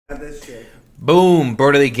This shit. Boom!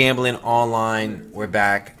 Broterday Gambling Online. We're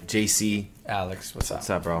back. JC. Alex, what's up? What's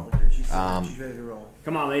up, bro? She's ready to roll.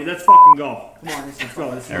 Come on, ladies. Let's fucking go. Come on, Let's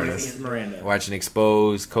go. This is Miranda. Watching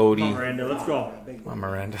Xposed, Cody. Come on, Miranda. Let's go. Come on,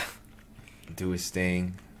 Miranda. Do his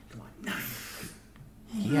thing.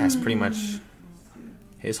 He has pretty much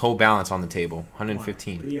his whole balance on the table.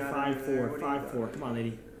 115. 3, 5, 4, 5, 4. Come on,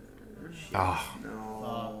 lady. Oh.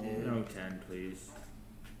 No 10, please.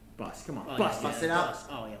 Bust. Come on. Oh, Bust. yeah, Bust it out.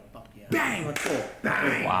 Oh, yeah. Fuck yeah. Bang. Let's go.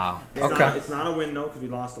 Bang. Wow. It's Okay. Not, it's not a win, though, because we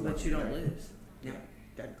lost a But you don't lose. Yeah,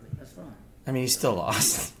 technically. That's fine. I mean, he still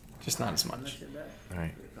lost. Just not as much. That's it, bad.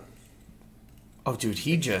 Alright. Oh, dude,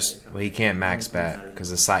 he just... Well, he can't max bet because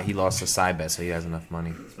he lost a side bet, so he has enough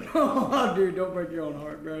money. Oh, dude, don't break your own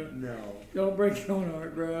heart, bro. No. Don't break your own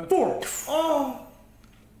heart, bro. 4. Oh.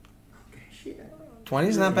 Okay, shit.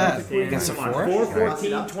 20's not bad. Against a Come on. 4? 4,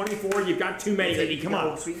 14, 24. You've got too many, lady. Come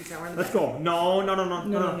on. Sweet and sour in the Let's back. go. No.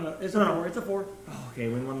 No. It's a 4. It's a 4. Okay,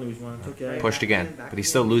 win one, lose one. It's okay. Pushed again, but he's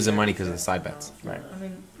still losing money because of the side bets. Right. I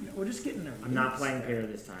mean, we're just getting there. I'm not playing pair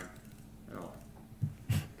this time. At all.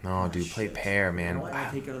 No, dude, play pair, I man. don't want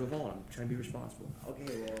to take out of the ball. I'm trying to be responsible. Okay,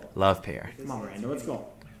 well. Love pair. Come on, Miranda. Let's go.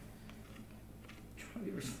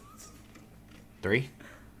 3?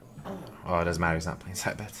 Oh, it doesn't matter. He's not playing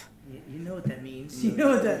side bets. You know what that means. You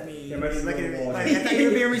know what that means. He's looking at me. I thought you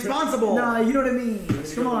were being responsible. Nah, you know what I mean.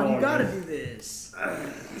 Come on, you gotta do this.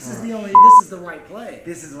 This is the right play.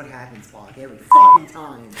 This is what happens, Spock, every fucking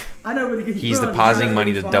time. I know, but He's depositing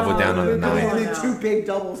money to double down on the And 9. then 2 big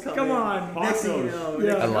doubles come Come in. on. Next thing you know,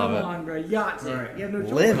 Yeah, I love come it. on, bro. Yachts it. Alright. You have no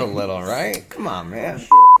choice. Live a little, right? Come on, man.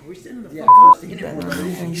 We're standing the Yeah, fuck up.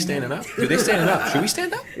 He's standing up. Dude, they standing up. Should we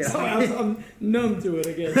stand up? I'm numb to it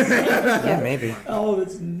again. Yeah, maybe. Oh,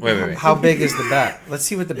 that's. Wait. How big is the bet? Let's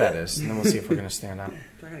see what the bet is, and then we'll see if we're going to stand up.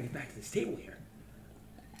 I gotta get back to this table here.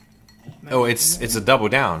 Oh, it's a double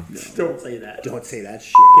down. Don't say that. Don't say that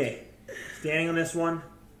shit. Okay, standing on this one.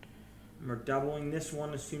 We're doubling this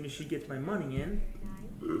one as soon as she gets my money in.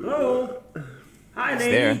 Hello. Hi, It's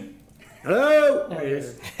lady. there. Hello! There it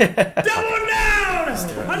is. Double down!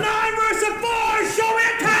 A 9 versus a 4! Show me a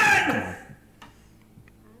 10!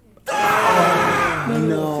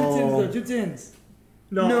 No. Two tens.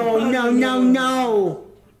 No.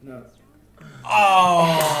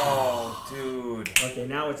 Oh, dude. Okay,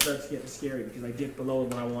 now it starts getting scary because I get below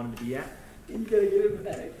what I wanted to be at. You gotta get it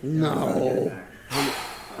back. No.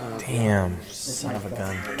 Damn. Son of a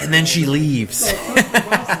gun. And then she leaves.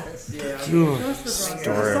 Dude,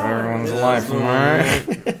 story of everyone's life,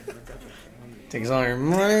 right? Takes all your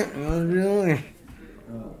money.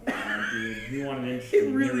 Dude, you want an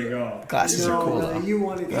interesting. Here we go. Glasses are cool, though. You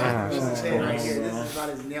wanted to Yeah, this cool. right here. This is about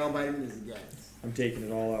as nail biting as it gets. I'm taking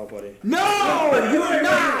it all out, buddy. No! You are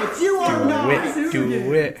not! You are not!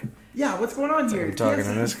 Do it. Yeah, what's going on here? I'm talking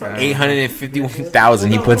to this guy.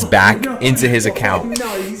 851,000 he puts back into his account.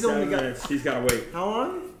 No, he's 7 only got. minutes. He's gotta wait. How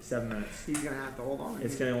long? 7 minutes. He's gonna have to hold on.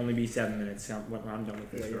 It's gonna only be 7 minutes. I'm done with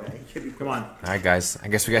this girl. He could be Come on. All right, guys. I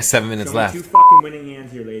guess we got 7 minutes Show me 2 left. fucking winning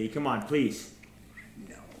hands here, lady. Come on, please.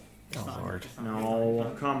 Oh, Lord.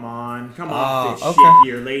 No, come on. Come off this okay. shit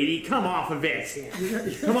here, lady. Come off of it.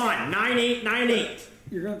 Come on. 9-8,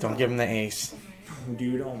 9-8. Don't give him the ace. Oh,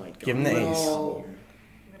 dude, oh my god. Give him the ace. Oh.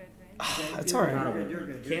 That's Not a alright. win.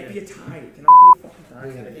 Can't be a tie. It cannot be a fucking tie.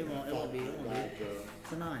 It won't be.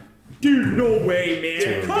 It's a 9. Dude, no way, man.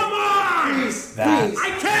 Dude. Come on! Please, That- please. I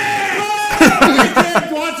can't! I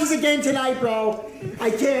can't watch this again tonight, bro. I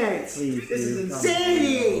can't. Please, This is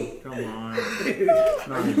dude, come insanity. Come on.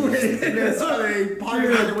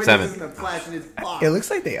 It looks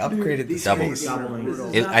like they upgraded the Doubles. space.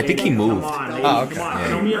 I think he moved. Come on, lady. Oh, okay. Come on. Yeah.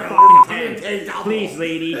 Show me a fucking 10. Please,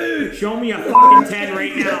 lady. Show me a fucking 10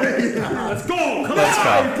 right now. Let's go. Come Let's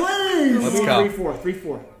on. go. Please. Let's go. 3-4.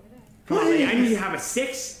 3-4. Come on, lady. I need to have a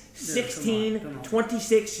 6, 16,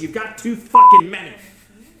 26. You've got too fucking many.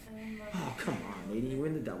 Oh, come on, lady.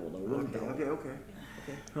 Win the double, though. Win the double. Okay.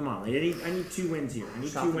 Come on, lady. I need 2 wins here. I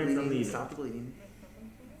need 2 wins. I'm leaving. Stop the bleeding.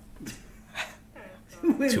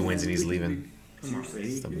 2 wins and he's leaving. Come on, lady.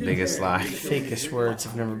 It's the biggest lie. Fakest words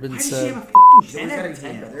have never been Why does she have a said. fucking She's 10 got out a of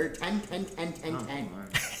 10, 10? brother. 10, 10, 10, 10, 10.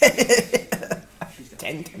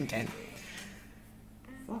 10, 10, 10.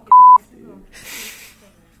 Fuck off, dude.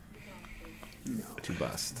 2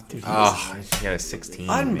 bust. Oh, she got a 16.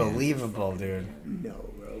 man. Unbelievable, dude. No,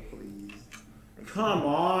 bro, please. Come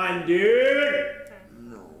on, dude.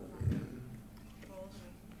 No.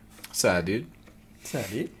 Sad, dude. What's that,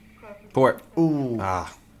 dude? Port. Ooh.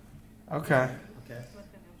 Ah. Okay.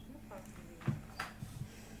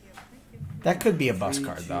 That could be a bus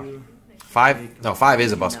card, though. 5. No, 5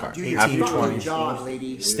 is a bus card. Do your 18, fucking 20. job,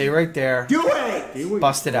 lady. Stay right there. Do it!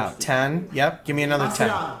 Bust it out. 10. Yep. Give me another Bust it 10.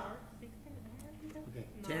 out.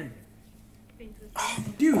 10.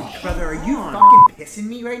 Dude, brother, are you fucking pissing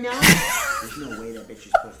me right now? There's no way that bitch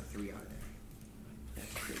is supposed to 3 out of there.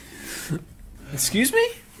 That's crazy. Excuse me?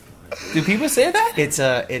 Do people say that? It's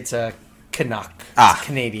a Canuck. Ah. It's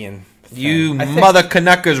Canadian. You I think- mother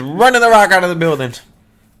Canuckers running the rock out of the building.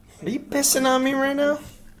 Are you pissing on me right now?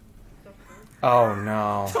 Oh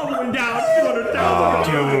no. Going down,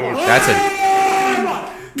 200,000. Dude. That's a.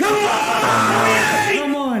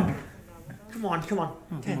 Come on. Come on, come on.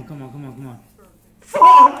 Come on.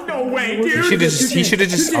 Fuck, no way, dude. He should have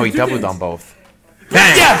just. Oh, he doubled on both.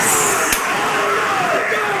 Yes!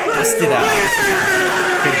 Bust it out.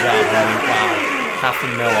 Good job, buddy. Wow. Half a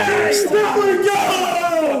mil almost.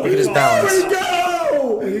 Look at his balance.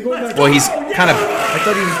 Well, he's kind of. I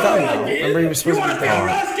thought he was done though. Remember he was supposed to be done.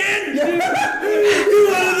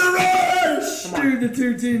 Dude, the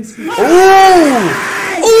 2 teams. Ooh!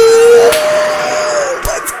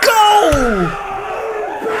 Let's go!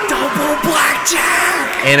 Double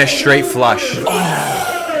blackjack! And a straight flush.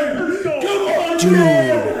 Dude.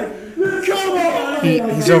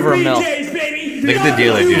 He's over a mil. Look at the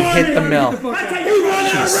dealer, dude. Hit the mill.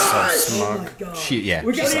 She's So smug. Yeah.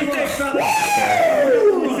 Just like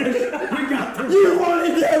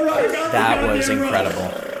that was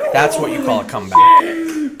incredible. That's what you call a comeback.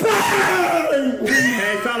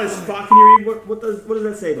 Hey, fellas, can you read what does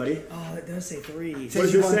that say, buddy? Oh, it does say 3. What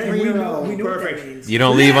does it say? We know what that Perfect. means. You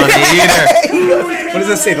don't leave on a heater. What does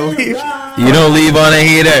that say to leave? You don't leave on a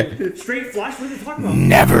heater. Straight flush? What are you talking about?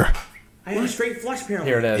 Never. I had a straight flush, apparently.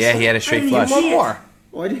 Here it is. Yeah, he had a straight flush. One more.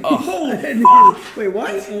 Holy fuck! Wait, what?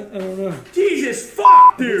 I don't know. Jesus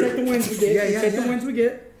fuck, Take dude! the wins we get. Take the wins we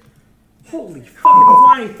get. Holy fucking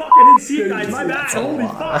flying fuck! I didn't see it, guys. My bad. Holy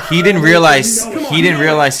fuck! He didn't realize. He didn't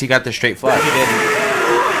realize he got the straight flush.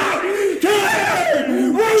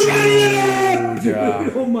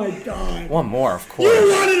 Oh my god. One more, of course.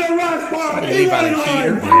 Leave on a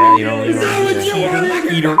heater. Yeah, you don't leave on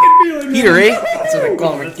a heater. Heater, eh? That's what they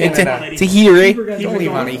call them in It's Canada. a heater, eh? Don't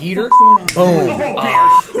leave on a heater.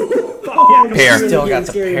 Oh, Boom. Pair. Still got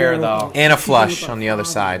the pair though. And a flush on the other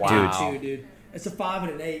side, dude. Wow. Dude. It's a 5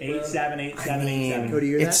 and an 8. 8, 7, 8, 7, I 8, mean, 7. Go to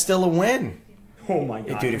your it's still a win. Oh my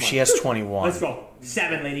god. Dude, if come she on. has 21, Let's go.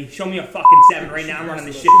 7, lady. Show me a fucking 7 right now. I'm running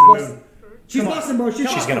this shit to the moon. She's busting, bro.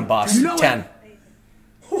 she's gonna bust. You know it. 10.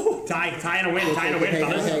 Tie and a win, Okay,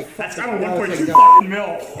 fellas. okay. That's got a 1.2 Okay. fucking mil.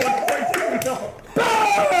 1.2 mil.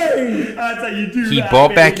 Bang! That's how you do He that, bought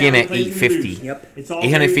baby. back in Now at play some 850. loose. Yep. It's all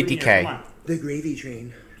 850K. Come on. The gravy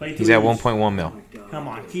train. Play He's two at loose. 1.1 mil. Come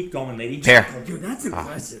on, keep going, lady. Pair. Dude, that's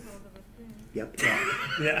impressive. Yep.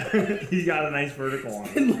 Yeah, he's got a nice vertical on.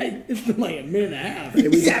 It's been like a minute and a half. Hey,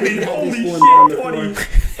 we got 7, this holy one on the shit,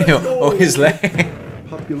 floor. 20. Oh, his leg.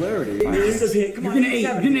 Popularity. This is it. Come on, You're gonna 8.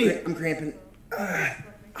 7. You're gonna 8. I'm cramping.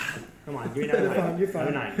 Come on, give me another 9. You're fine.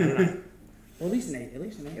 Another 9. Another 9. Well, at least an 8. At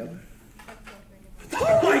least an 8.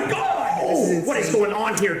 Oh my god! Oh, what is going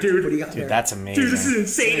on here, dude? What do you got Dude, there? that's amazing. Dude, this is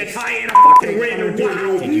insane. A tie and a fucking win.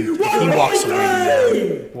 Wow. He walks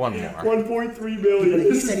away. One more. 1.3 million. He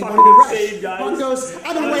This said is he fucking wanted to rush. insane, guys. Bunkos,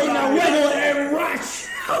 I've been waiting on regular rush.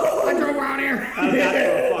 I drove out here. I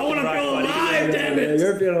want to feel alive, damn it.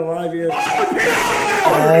 You're feeling alive here.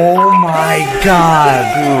 Oh my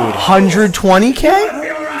god, dude. 120K?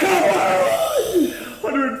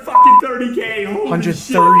 130K. Holy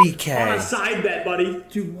shit. 130K. On a side bet, buddy.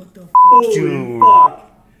 Dude, what the fuck? Holy Dude. fuck.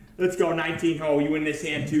 Let's go 19. Oh, you win this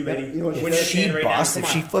hand too, lady. You want to Win If this she hand right now. busts, Come if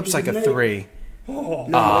on. she flips like a 3. Oh,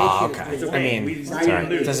 Oh, okay. it's I okay. mean, We- sorry.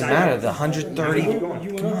 lose. It doesn't matter. The 130.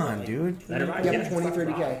 Come on, dude. Let it ride. Yep, Yeah. 20,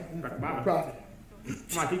 30K. Profit.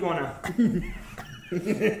 Come on, keep going now.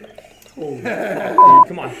 Holy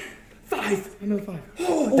come on. 5. Another 5.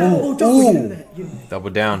 Ooh. Double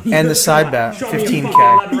down. And the side bet, Show me a 15K. fucking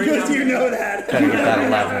 11 right now. You know that. Gotta get that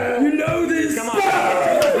 11. You know this. Come on.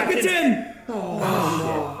 Look at 10.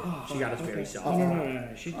 She got us very soft. No.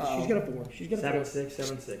 She's got a 4. She's got a 4. 7-6,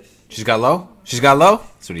 7-6. She's got low? She's got low?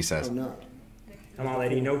 That's what he says. No. Come on,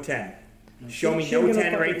 lady. No 10. Show me She's no gonna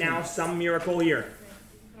 10 right fucking now. Some miracle here.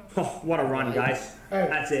 Oh, what a run, guys. Alright,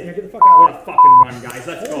 That's yeah, it. get the fuck out What of a fucking run, guys.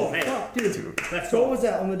 Let's go. here. Hey, Fuck, dude. let's So what go. was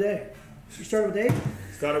that on the day? You started with 8?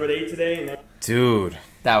 Started with 8 today, and then Dude,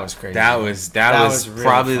 That was crazy. that was really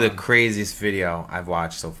probably the fun. craziest video I've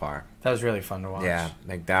watched so far. That was really fun to watch. Yeah,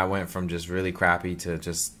 like that went from just really crappy to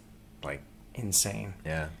just like Insane.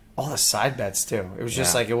 yeah. All the side bets too. It was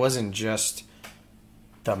just Yeah. like it wasn't just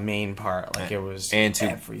the main part. Like it was And two-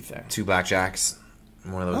 everything. 2 blackjacks,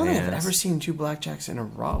 one of I those don't think I've hands. ever seen 2 blackjacks in a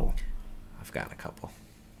row. I've gotten a couple.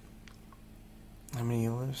 How many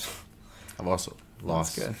you lose? I've also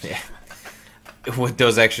lost. That's good. Yeah. With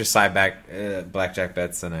those extra side blackjack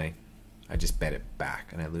bets, then I just bet it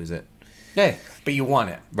back and I lose it. Yeah, but you won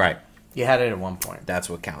it. Right. You had it at one point. That's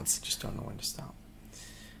what counts. Just don't know when to stop.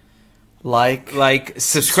 Like,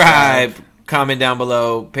 subscribe, comment down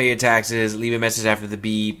below, pay your taxes, leave a message after the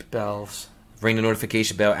beep, bells. ring the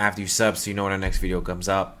notification bell after you sub so you know when our next video comes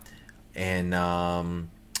up. And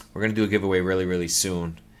we're going to do a giveaway really, really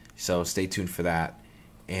soon. So stay tuned for that.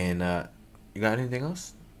 And you got anything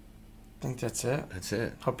else? I think that's it. That's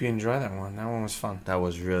it. Hope you enjoy that one. That one was fun. That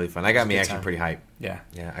was really fun. That got me actually pretty hyped. Yeah.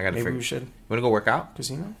 Yeah, I got to Maybe we should. You want to go work out?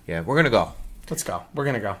 Casino? Yeah, we're going to go. Let's go. We're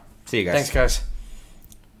going to go. See you guys. Thanks,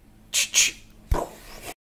 guys.